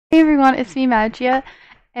Hey everyone, it's me Magia,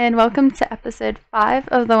 and welcome to episode 5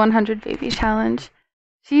 of the 100 Baby Challenge.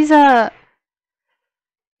 She's yeah,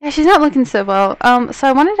 she's not looking so well. So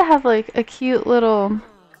I wanted to have like a cute little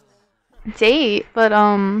date, but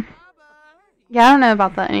yeah, I don't know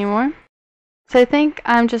about that anymore. So I think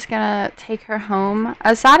I'm just gonna take her home,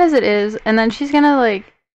 as sad as it is, and then she's gonna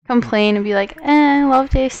like complain and be like, love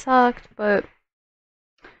day sucked, but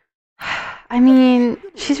I mean,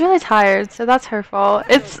 she's really tired, so that's her fault.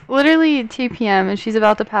 It's literally 2 p.m. and she's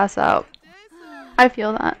about to pass out. I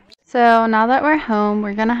feel that. So now that we're home,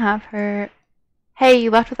 we're gonna have her. Hey,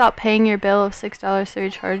 you left without paying your bill of $6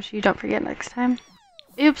 surcharge. You don't forget next time.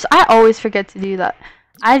 Oops, I always forget to do that.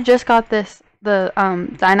 I just got the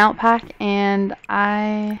dine out pack, and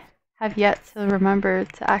I have yet to remember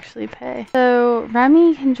to actually pay. So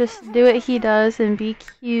Remy can just do what he does and be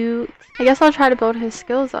cute. I guess I'll try to build his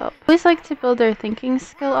skills up. I always like to build their thinking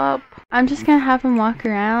skill up. I'm just gonna have him walk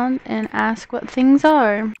around and ask what things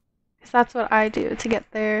are, because that's what I do to get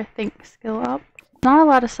their think skill up. Not a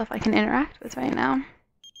lot of stuff I can interact with right now.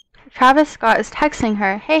 Travis Scott is texting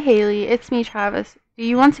her. Hey Haley, it's me Travis. Do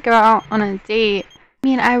you want to go out on a date? I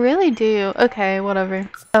mean, I really do. Okay, whatever.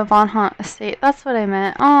 Oh, Von Hunt Estate. That's what I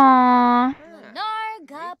meant. Aww.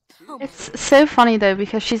 It's so funny though,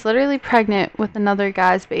 because she's literally pregnant with another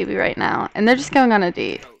guy's baby right now, and they're just going on a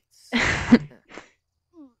date.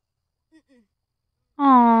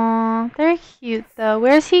 Aww, they're cute though.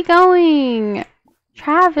 Where's he going?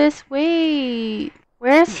 Travis, wait.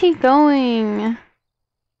 Where's he going?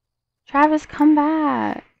 Travis, come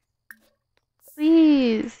back.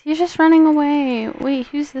 Please. He's just running away. Wait,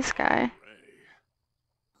 who's this guy?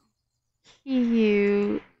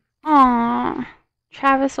 Cute. Aww.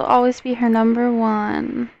 Travis will always be her number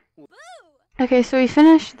one. Okay, so we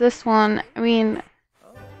finished this one. I mean,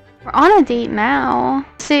 we're on a date now.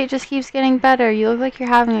 This date just keeps getting better. You look like you're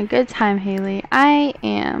having a good time, Haley. I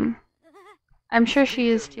am. I'm sure she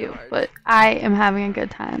is too, but I am having a good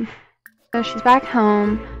time. So she's back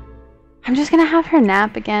home. I'm just gonna have her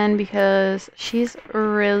nap again because she's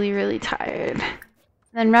really, really tired.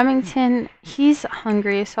 Then Remington, he's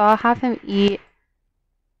hungry, so I'll have him eat.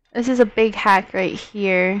 This is a big hack right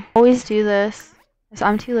here. Always do this, because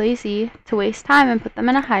I'm too lazy to waste time and put them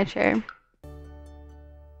in a high chair.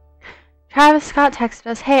 Travis Scott texted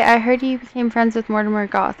us, hey, I heard you became friends with Mortimer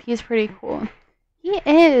Goth. He's pretty cool. He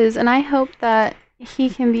is, and I hope that he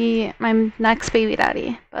can be my next baby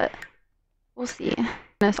daddy, but we'll see.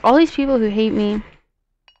 All these people who hate me.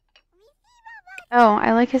 Oh,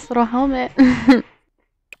 I like his little helmet.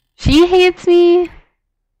 She hates me?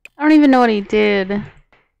 I don't even know what he did.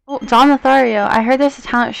 Oh, Don Lothario. I heard there's a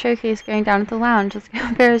talent showcase going down at the lounge. Let's go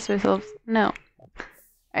embarrass ourselves. No.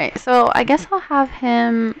 Alright, so I guess I'll have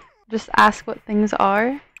him just ask what things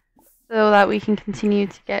are, so that we can continue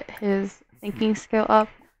to get his thinking skill up.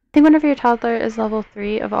 I think whenever your toddler is level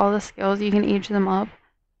 3 of all the skills, you can age them up.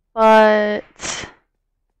 But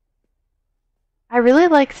I really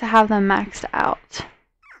like to have them maxed out.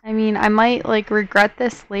 I mean, I might like regret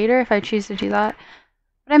this later if I choose to do that.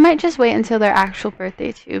 But I might just wait until their actual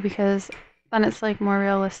birthday too, because then it's like more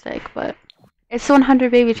realistic. But it's the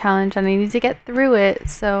 100 baby challenge and I need to get through it,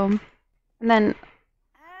 so. And then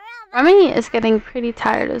Remy is getting pretty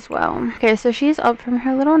tired as well. Okay, so she's up from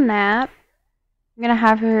her little nap. I'm gonna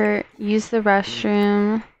have her use the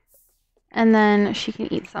restroom, and then she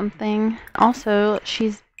can eat something. Also,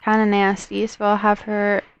 she's kind of nasty, so I'll have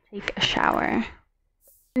her take a shower.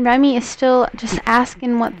 And Remy is still just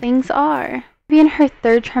asking what things are. Be in her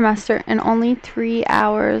 3rd trimester in only 3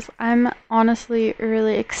 hours. I'm honestly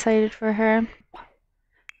really excited for her.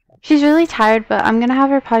 She's really tired, but I'm gonna have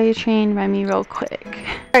her potty train Remy real quick.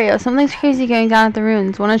 Mario, something's crazy going down at the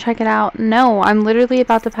ruins. Wanna check it out? No, I'm literally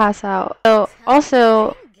about to pass out. So,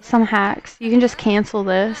 also, some hacks. You can just cancel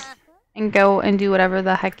this and go and do whatever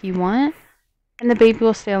the heck you want, and the baby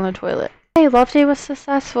will stay on the toilet. Hey, Love Day was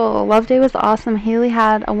successful. Love Day was awesome. Haley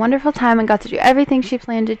had a wonderful time and got to do everything she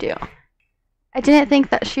planned to do. I didn't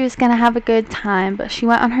think that she was gonna have a good time, but she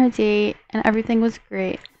went on her date and everything was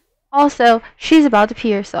great. Also, she's about to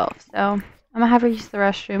pee herself, so I'm gonna have her use the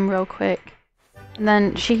restroom real quick, and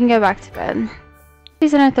then she can go back to bed.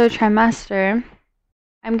 She's in her 3rd trimester.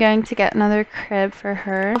 I'm going to get another crib for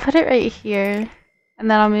her. I'll put it right here, and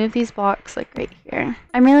then I'll move these blocks like right here.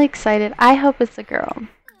 I'm really excited. I hope it's a girl,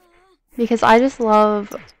 because I just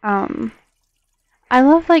love, I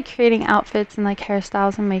love like creating outfits and like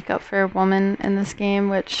hairstyles and makeup for a woman in this game,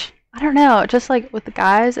 which, I don't know, just like with the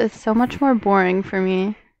guys, it's so much more boring for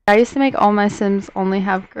me. I used to make all my Sims only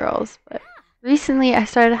have girls, but Recently, I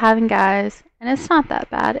started having guys, and it's not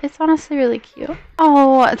that bad. It's honestly really cute.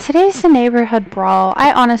 Oh, today's the neighborhood brawl.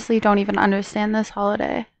 I honestly don't even understand this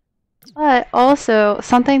holiday. But also,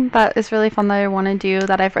 something that is really fun that I want to do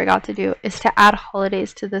that I forgot to do is to add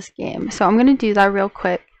holidays to this game. So I'm going to do that real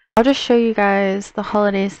quick. I'll just show you guys the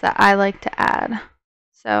holidays that I like to add.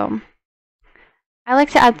 So, I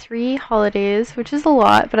like to add 3 holidays, which is a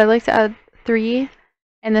lot, but I like to add 3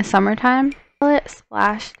 in the summertime.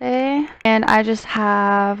 Splash Day, and I just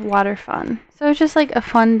have water fun. So it's just like a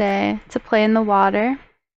fun day to play in the water.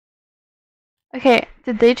 Okay,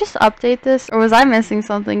 did they just update this, or was I missing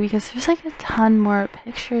something? Because there's like a ton more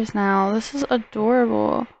pictures now. This is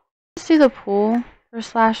adorable. Let's do the pool for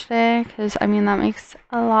Splash Day, because I mean that makes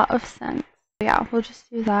a lot of sense. Yeah, we'll just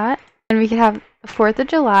do that. And we could have the 4th of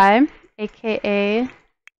July, aka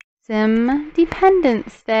Sim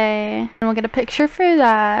Dependence Day. And we'll get a picture for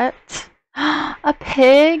that. A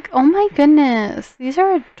pig? Oh my goodness. These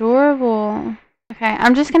are adorable. Okay,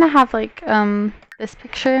 I'm just gonna have like this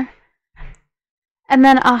picture. And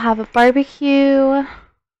then I'll have a barbecue,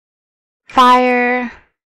 fire,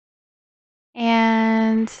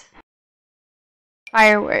 and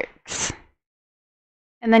fireworks.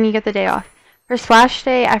 And then you get the day off. For Splash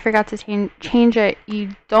Day, I forgot to change it.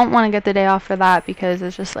 You don't want to get the day off for that because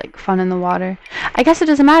it's just like fun in the water. I guess it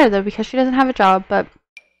doesn't matter though because she doesn't have a job, but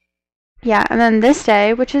yeah, and then this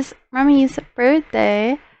day, which is Mommy's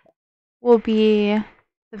birthday, will be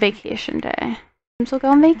the vacation day. So we'll go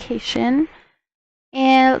on vacation.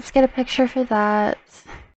 And let's get a picture for that.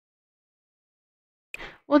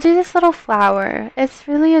 We'll do this little flower. It's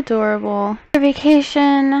really adorable. For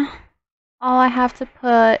vacation, all I have to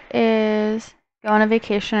put is go on a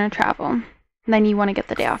vacation or travel. And then you want to get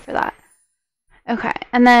the day off for that. Okay,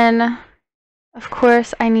 and then, of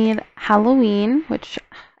course, I need Halloween, which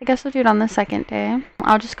I guess we'll do it on the 2nd day.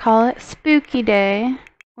 I'll just call it Spooky Day.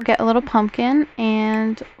 We'll get a little pumpkin,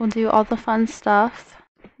 and we'll do all the fun stuff.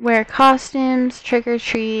 Wear costumes, trick or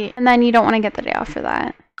treat, and then you don't want to get the day off for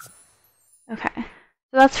that. Okay,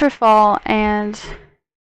 so that's for fall, and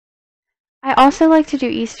I also like to do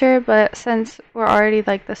Easter, but since we're already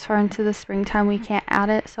like this far into the springtime, we can't add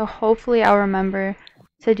it, so hopefully I'll remember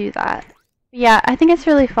to do that. Yeah, I think it's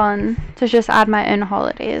really fun to just add my own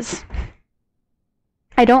holidays.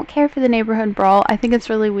 I don't care for the neighborhood brawl. I think it's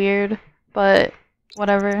really weird, but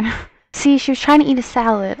whatever. See, she was trying to eat a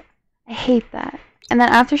salad. I hate that. And then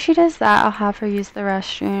after she does that, I'll have her use the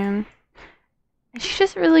restroom. And she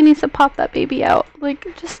just really needs to pop that baby out.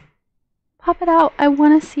 Like, just pop it out. I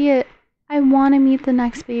want to see it. I want to meet the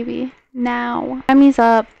next baby. Now. Emmy's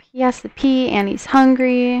up. He has to pee and he's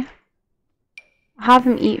hungry. I'll have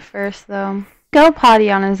him eat first, though. Go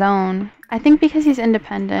potty on his own. I think because he's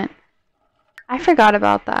independent. I forgot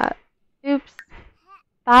about that. Oops.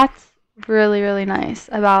 That's really, really nice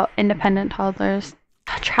about independent toddlers.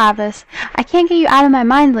 Travis, I can't get you out of my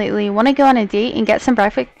mind lately. Want to go on a date and get some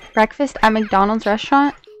breakfast at McDonald's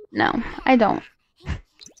restaurant? No, I don't.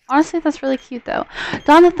 Honestly, that's really cute, though.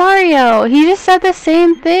 Don Lothario, he just said the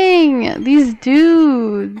same thing. These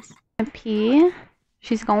dudes. P.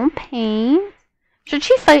 She's going to paint. Should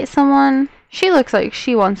she fight someone? She looks like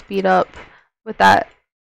she wants beat up with that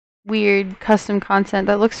weird custom content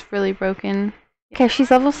that looks really broken. Okay,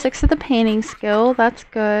 she's level 6 of the painting skill. That's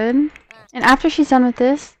good. And after she's done with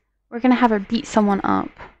this, we're gonna have her beat someone up.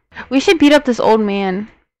 We should beat up this old man.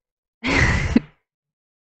 I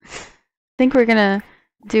think we're gonna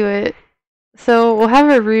do it. So we'll have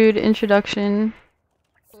a rude introduction.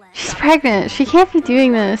 She's pregnant. She can't be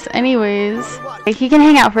doing this anyways. Like, he can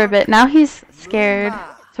hang out for a bit. Now he's scared.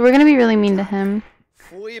 So we're gonna be really mean to him.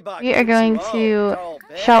 We are going to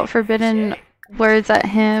shout forbidden words at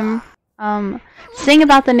him. Sing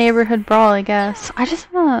about the neighborhood brawl, I guess. I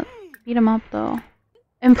just wanna beat him up though.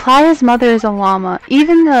 Imply his mother is a llama,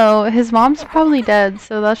 even though his mom's probably dead,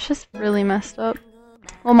 so that's just really messed up.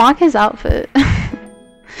 We'll mock his outfit.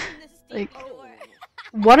 Like,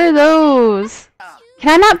 what are those?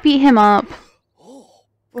 Can I not beat him up?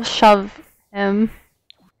 We'll shove him.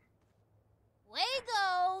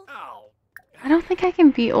 I don't think I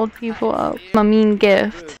can beat old people up. A mean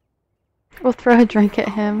gift. We'll throw a drink at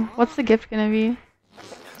him. What's the gift gonna be?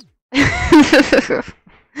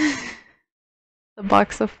 The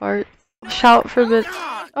box of farts. Shout for bit.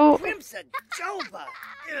 Oh.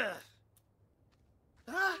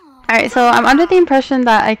 Alright, so I'm under the impression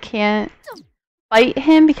that I can't fight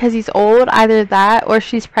him because he's old. Either that, or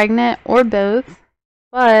she's pregnant, or both.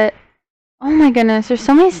 But, oh my goodness, there's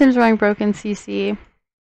so many Sims wearing broken CC.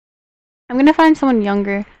 I'm gonna find someone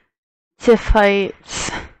younger to fight.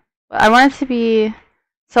 But I want it to be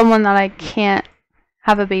someone that I can't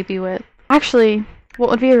have a baby with. Actually, what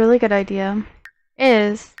would be a really good idea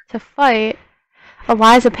is to fight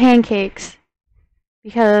Eliza Pancakes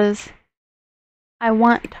because I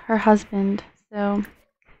want her husband. So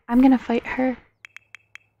I'm gonna fight her.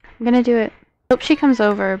 I'm gonna do it. Hope she comes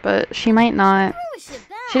over, but she might not.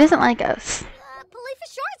 She doesn't like us.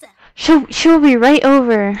 She'll be right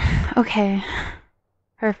over. Okay.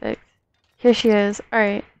 Perfect. Here she is.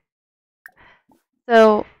 Alright.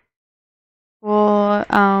 So we'll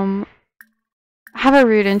have a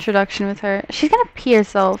rude introduction with her. She's gonna pee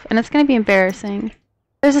herself and it's gonna be embarrassing.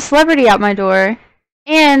 There's a celebrity at my door.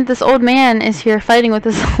 And this old man is here fighting with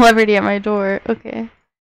a celebrity at my door. Okay.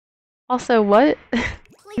 Also, what?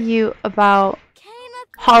 You about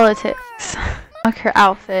politics. Like her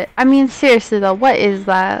outfit. I mean, seriously though, what is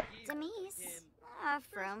that?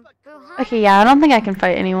 Okay, yeah, I don't think I can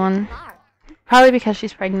fight anyone. Probably because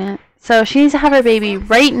she's pregnant. So she needs to have her baby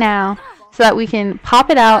right now so that we can pop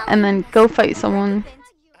it out and then go fight someone.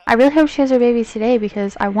 I really hope she has her baby today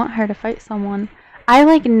because I want her to fight someone. I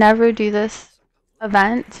like never do this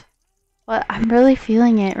event, but I'm really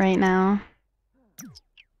feeling it right now.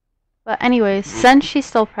 But anyways, since she's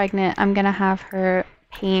still pregnant, I'm gonna have her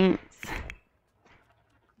paint.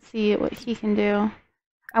 See what he can do.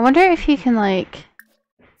 I wonder if he can like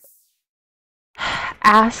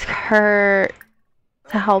ask her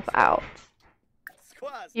to help out.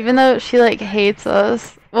 Even though she like hates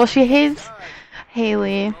us. Well, she hates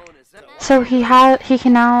Haley. So he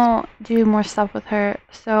can now do more stuff with her.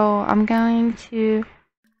 So I'm going to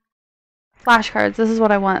flashcards. This is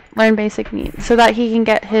what I want. Learn basic needs so that he can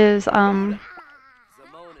get his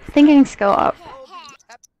thinking skill up.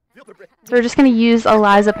 So we're just gonna use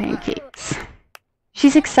Eliza Pancakes.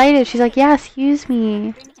 She's excited. She's like, yes, use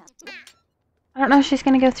me. I don't know if she's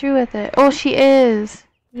gonna go through with it. Oh, she is.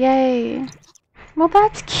 Yay. Well,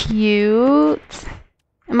 that's cute.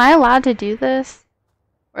 Am I allowed to do this?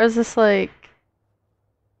 Or is this, like,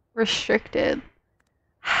 restricted?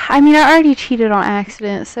 I mean, I already cheated on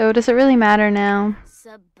accident, so does it really matter now?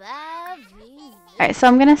 Alright, so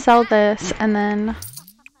I'm gonna sell this, and then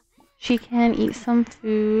she can eat some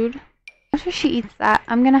food. After she eats that,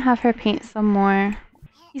 I'm gonna have her paint some more.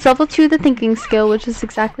 He's level 2 the thinking skill, which is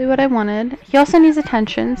exactly what I wanted. He also needs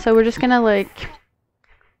attention, so we're just gonna like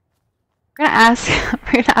we're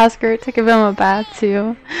gonna ask her to give him a bath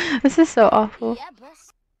too. This is so awful.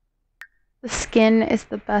 The skin is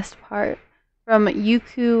the best part. From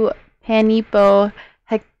Yuku Panipo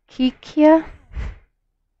Hekikia.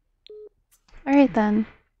 Alright then.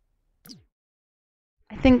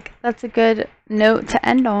 I think that's a good note to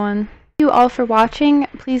end on. Thank you all for watching.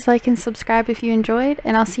 Please like and subscribe if you enjoyed,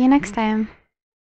 and I'll see you next time.